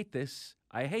 I hate this.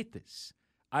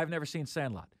 I've never seen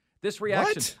Sandlot. This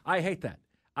reaction, What? I hate that.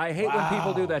 I hate when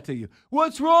people do that to you.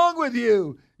 What's wrong with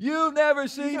you? You've never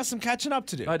seen. You got some catching up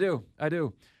to do. I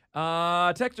do.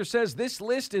 Texter says this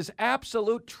list is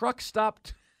absolute truck stop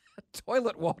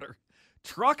toilet water.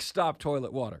 Truck stop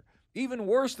toilet water. Even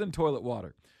worse than toilet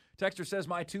water. Texter says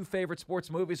my 2 favorite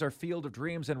sports movies are Field of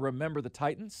Dreams and Remember the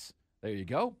Titans. There you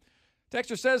go.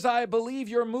 Texter says, I believe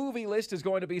your movie list is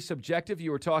going to be subjective.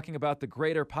 You were talking about the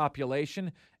greater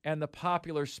population and the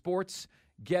popular sports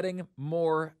getting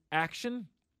more action,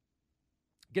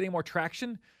 getting more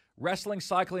traction. Wrestling,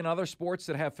 cycling, and other sports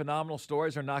that have phenomenal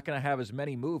stories are not going to have as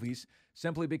many movies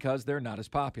simply because they're not as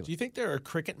popular. Do you think there are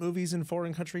cricket movies in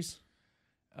foreign countries?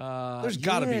 There's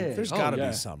got to be. There's got to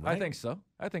be some, right? I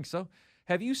think so.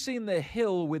 Have you seen The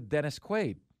Hill with Dennis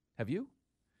Quaid? Have you?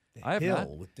 I have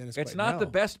not. With Dennis It's Quaid. not No. the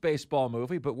best baseball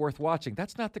movie, but worth watching.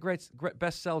 That's not the great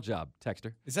best sell job,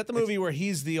 Texter. Is that the movie where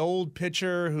he's the old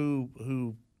pitcher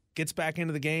who gets back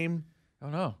into the game? Oh,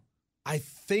 no. I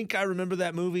think I remember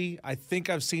that movie. I think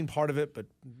I've seen part of it, but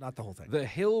not the whole thing. The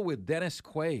Hill with Dennis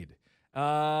Quaid.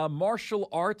 Martial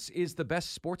Arts is the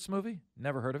best sports movie.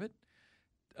 Never heard of it.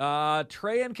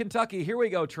 Trey in Kentucky. Here we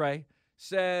go, Trey.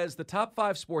 Says the top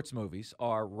 5 sports movies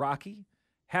are Rocky,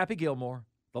 Happy Gilmore,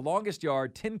 The Longest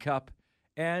Yard, Tin Cup,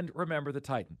 and Remember the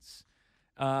Titans.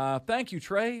 Thank you,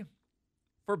 Trey,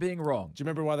 for being wrong. Do you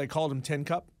remember why they called him Tin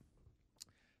Cup?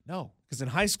 No. Because in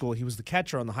high school, he was the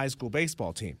catcher on the high school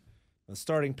baseball team. The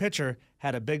starting pitcher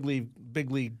had a big league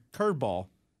curveball,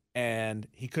 and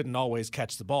he couldn't always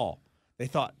catch the ball. They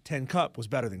thought Tin Cup was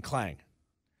better than Clang.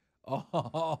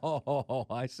 Oh,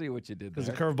 I see what you did there. Because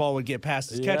the curveball would get past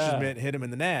his catcher's mitt and hit him in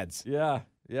the nads.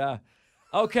 Yeah.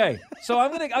 Okay, so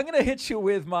I'm gonna hit you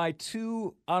with my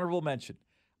 2 honorable mention.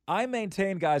 I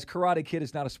maintain, guys, Karate Kid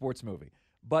is not a sports movie,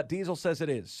 but Diesel says it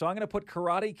is. So I'm gonna put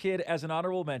Karate Kid as an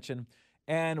honorable mention,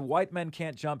 and White Men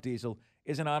Can't Jump, Diesel,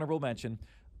 is an honorable mention.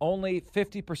 Only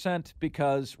 50%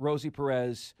 because Rosie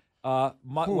Perez.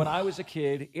 When I was a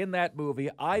kid in that movie,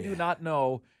 I do not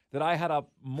know that I had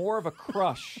more of a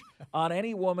crush on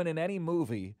any woman in any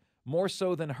movie, more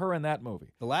so than her in that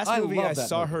movie. The last movie I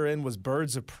saw her in was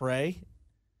Birds of Prey,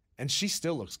 and she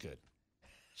still looks good.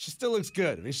 She still looks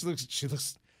good. I mean, she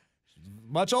looks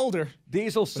much older.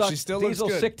 Diesel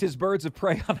looks sicked his Birds of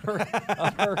Prey on her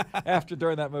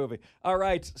during that movie. All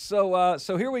right, so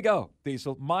here we go,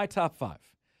 Diesel. My top 5.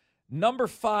 Number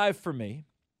 5 for me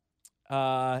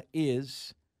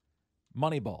is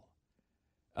Moneyball.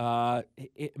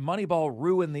 Moneyball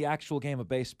ruined the actual game of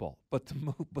baseball, but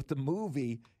the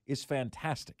movie is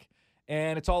fantastic,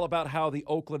 and it's all about how the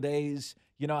Oakland A's,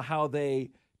 how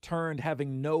they turned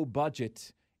having no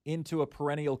budget into a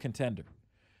perennial contender.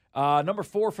 Number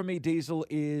 4 for me, Diesel,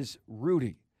 is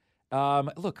Rudy.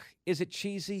 Look, is it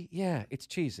cheesy? Yeah, it's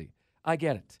cheesy. I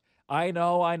get it. I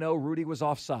know. Rudy was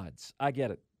offsides. I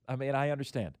get it. I mean, I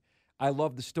understand. I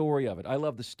love the story of it. I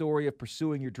love the story of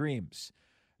pursuing your dreams.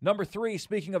 Number 3,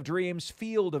 speaking of dreams,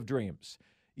 Field of Dreams.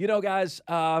 Guys,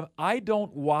 I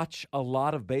don't watch a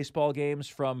lot of baseball games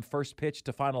from first pitch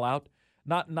to final out.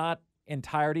 Not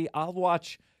entirety. I'll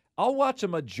watch a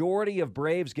majority of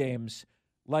Braves games,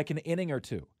 like an inning or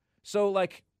two. So,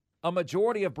 like a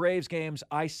majority of Braves games,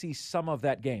 I see some of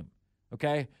that game.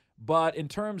 Okay, but in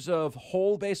terms of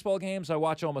whole baseball games, I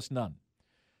watch almost none.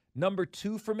 Number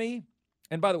 2 for me,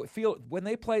 and by the way, when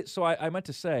they play. So I meant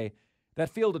to say. That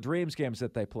Field of Dreams games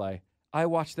that they play, I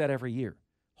watch that every year,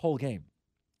 whole game.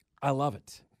 I love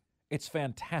it. It's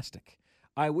fantastic.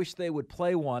 I wish they would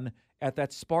play one at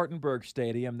that Spartanburg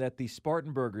Stadium that the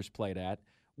Spartanburgers played at,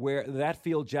 where that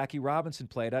field Jackie Robinson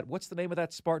played at. What's the name of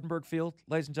that Spartanburg field,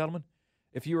 ladies and gentlemen?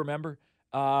 If you remember,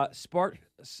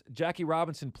 Jackie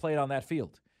Robinson played on that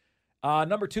field.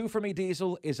 Number 2 for me,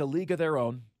 Diesel, is A League of Their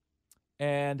Own.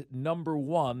 And number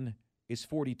 1 is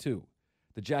 42,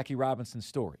 the Jackie Robinson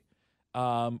story.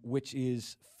 Which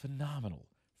is phenomenal,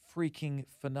 freaking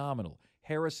phenomenal.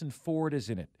 Harrison Ford is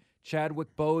in it.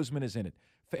 Chadwick Boseman is in it.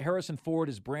 Harrison Ford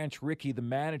is Branch Rickey, the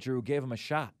manager who gave him a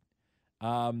shot.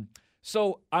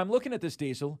 So I'm looking at this,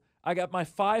 Diesel. I got my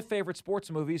 5 favorite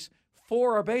sports movies.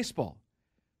 4 are baseball.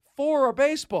 4 are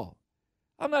baseball.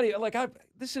 I'm not even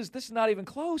this is not even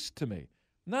close to me.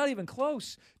 Not even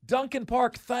close. Duncan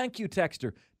Park, thank you,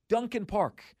 Texter. Duncan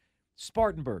Park,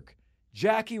 Spartanburg.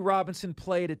 Jackie Robinson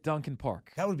played at Duncan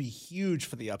Park. That would be huge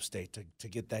for the upstate to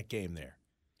get that game there.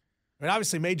 I mean,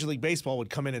 obviously, Major League Baseball would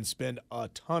come in and spend a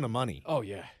ton of money. Oh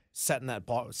yeah, setting that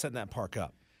park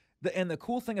up. And the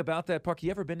cool thing about that park,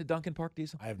 you ever been to Duncan Park,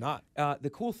 Diesel? I have not. The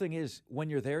cool thing is when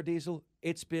you're there, Diesel,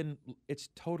 it's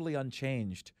totally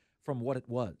unchanged from what it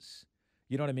was.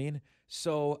 You know what I mean?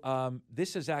 So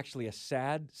this is actually a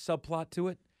sad subplot to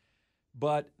it.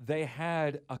 but they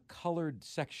had a colored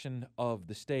section of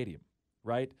the stadium,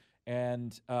 right?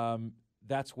 And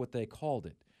that's what they called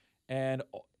it. And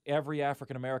every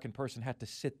African-American person had to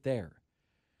sit there.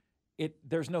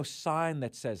 There's no sign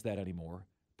that says that anymore,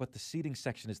 but the seating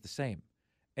section is the same.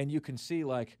 And you can see,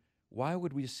 like, why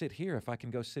would we sit here if I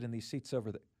can go sit in these seats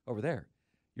over there?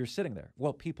 You're sitting there.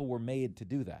 Well, people were made to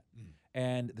do that.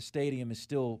 And the stadium is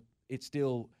still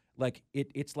like,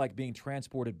 it's like being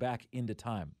transported back into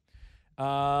time.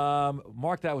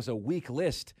 Mark, that was a weak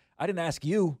list. I didn't ask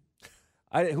you.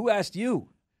 Who asked you?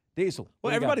 Diesel.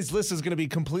 Well, everybody's list is going to be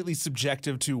completely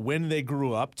subjective to when they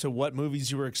grew up, to what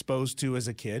movies you were exposed to as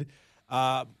a kid.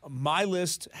 My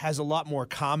list has a lot more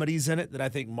comedies in it than I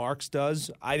think Mark's does.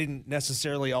 I didn't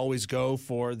necessarily always go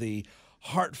for the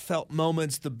heartfelt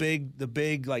moments, the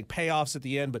big like payoffs at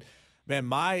the end. But man,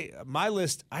 my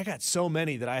list, I got so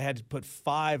many that I had to put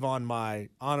 5 on my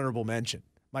honorable mention.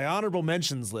 My honorable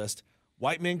mentions list: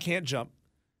 White Men Can't Jump,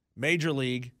 Major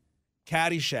League,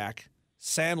 Caddyshack,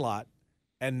 Sandlot,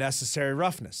 and Necessary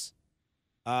Roughness.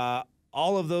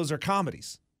 All of those are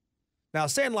comedies. Now,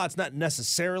 Sandlot's not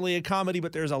necessarily a comedy,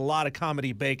 but there's a lot of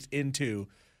comedy baked into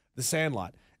The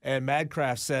Sandlot. And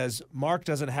Madcraft says, Mark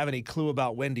doesn't have any clue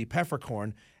about Wendy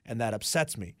Peppercorn, and that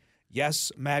upsets me.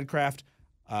 Yes, Madcraft,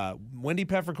 Wendy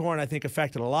Peppercorn, I think,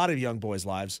 affected a lot of young boys'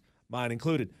 lives, mine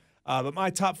included. But my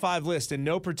top 5 list, in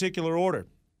no particular order: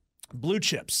 Blue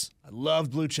Chips. I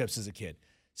loved Blue Chips as a kid.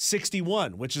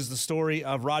 61, which is the story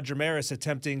of Roger Maris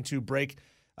attempting to break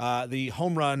the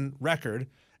home run record,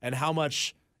 and how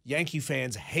much Yankee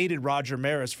fans hated Roger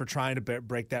Maris for trying to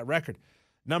break that record.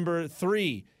 Number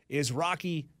 3 is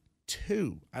Rocky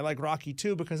 2. I like Rocky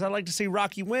 2 because I like to see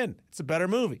Rocky win. It's a better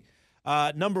movie.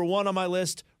 Number 1 on my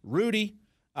list, Rudy,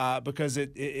 because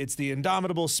it's the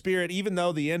indomitable spirit, even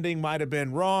though the ending might have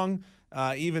been wrong,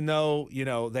 even though,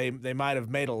 they might have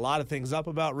made a lot of things up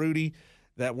about Rudy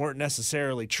that weren't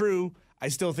necessarily true. I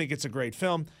still think it's a great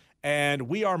film. And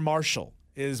We Are Marshall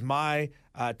is my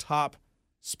top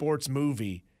sports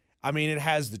movie. I mean, it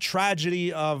has the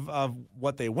tragedy of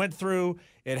what they went through.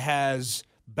 It has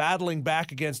battling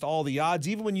back against all the odds,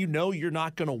 even when you know you're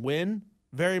not going to win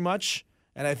very much.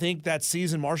 And I think that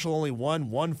season, Marshall only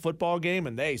won 1 football game,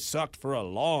 and they sucked for a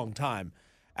long time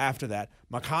after that.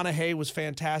 McConaughey was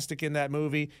fantastic in that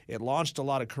movie. It launched a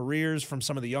lot of careers from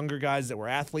some of the younger guys that were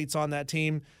athletes on that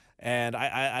team. And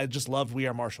I just loved We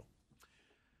Are Marshall.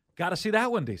 Got to see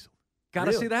that one, Diesel. Got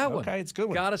to see that one. Okay, it's a good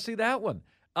one. Got to see that one.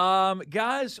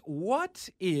 Guys,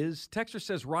 Texter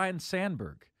says Ryan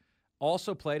Sandberg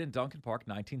also played in Duncan Park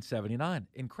 1979.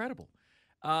 Incredible.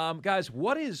 Guys,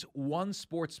 what is one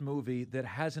sports movie that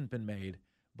hasn't been made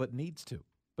but needs to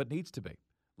be?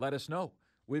 Let us know.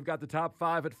 We've got the top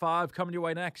 5 at 5 coming your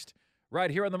way next, right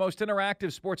here on the most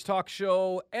interactive sports talk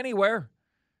show anywhere.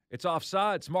 It's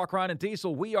Offsides. Marc, Ryan, and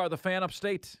Diesel. We are the Fan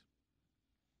Upstate.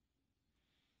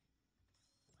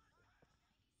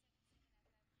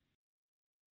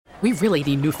 We really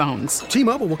need new phones.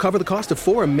 T-Mobile will cover the cost of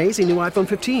 4 amazing new iPhone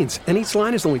 15s, and each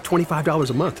line is only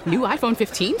 $25 a month. New iPhone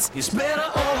 15s? It's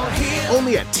better over here.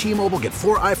 Only at T-Mobile, get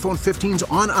 4 iPhone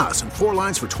 15s on us and 4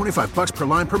 lines for $25 per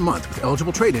line per month with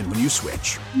eligible trade-in when you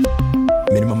switch.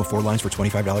 Minimum of 4 lines for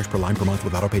 $25 per line per month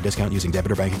with autopay discount using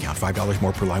debit or bank account. $5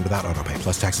 more per line without autopay,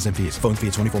 plus taxes and fees. Phone fee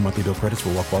at 24 monthly bill credits for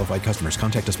well-qualified customers.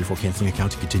 Contact us before canceling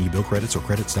account to continue bill credits or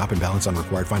credit stop and balance on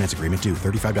required finance agreement due.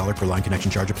 $35 per line connection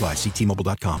charge applies. See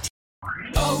T-Mobile.com.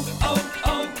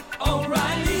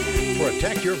 O'Reilly.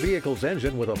 Protect your vehicle's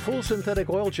engine with a full synthetic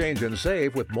oil change and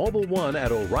save with Mobile One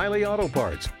at O'Reilly Auto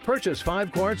Parts. Purchase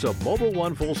 5 quarts of Mobile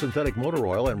One full synthetic motor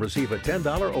oil and receive a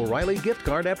 $10 O'Reilly gift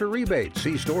card after rebate.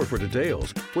 See store for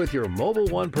details. With your Mobile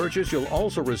One purchase, you'll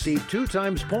also receive 2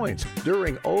 times points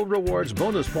during O Rewards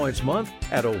Bonus Points Month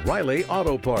at O'Reilly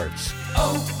Auto Parts.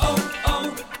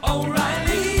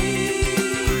 O'Reilly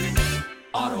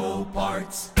Auto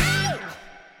Parts.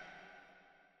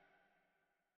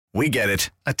 We get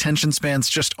it. Attention spans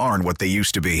just aren't what they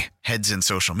used to be. Heads in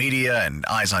social media and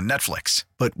eyes on Netflix.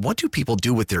 But what do people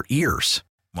do with their ears?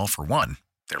 Well, for one,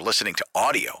 they're listening to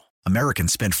audio.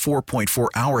 Americans spend 4.4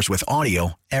 hours with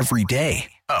audio every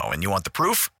day. Oh, and you want the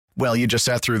proof? Well, you just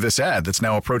sat through this ad that's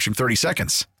now approaching 30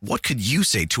 seconds. What could you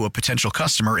say to a potential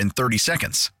customer in 30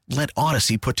 seconds? Let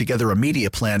Odyssey put together a media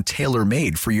plan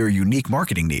tailor-made for your unique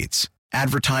marketing needs.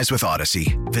 Advertise with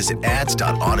Odyssey. Visit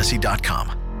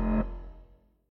ads.odyssey.com.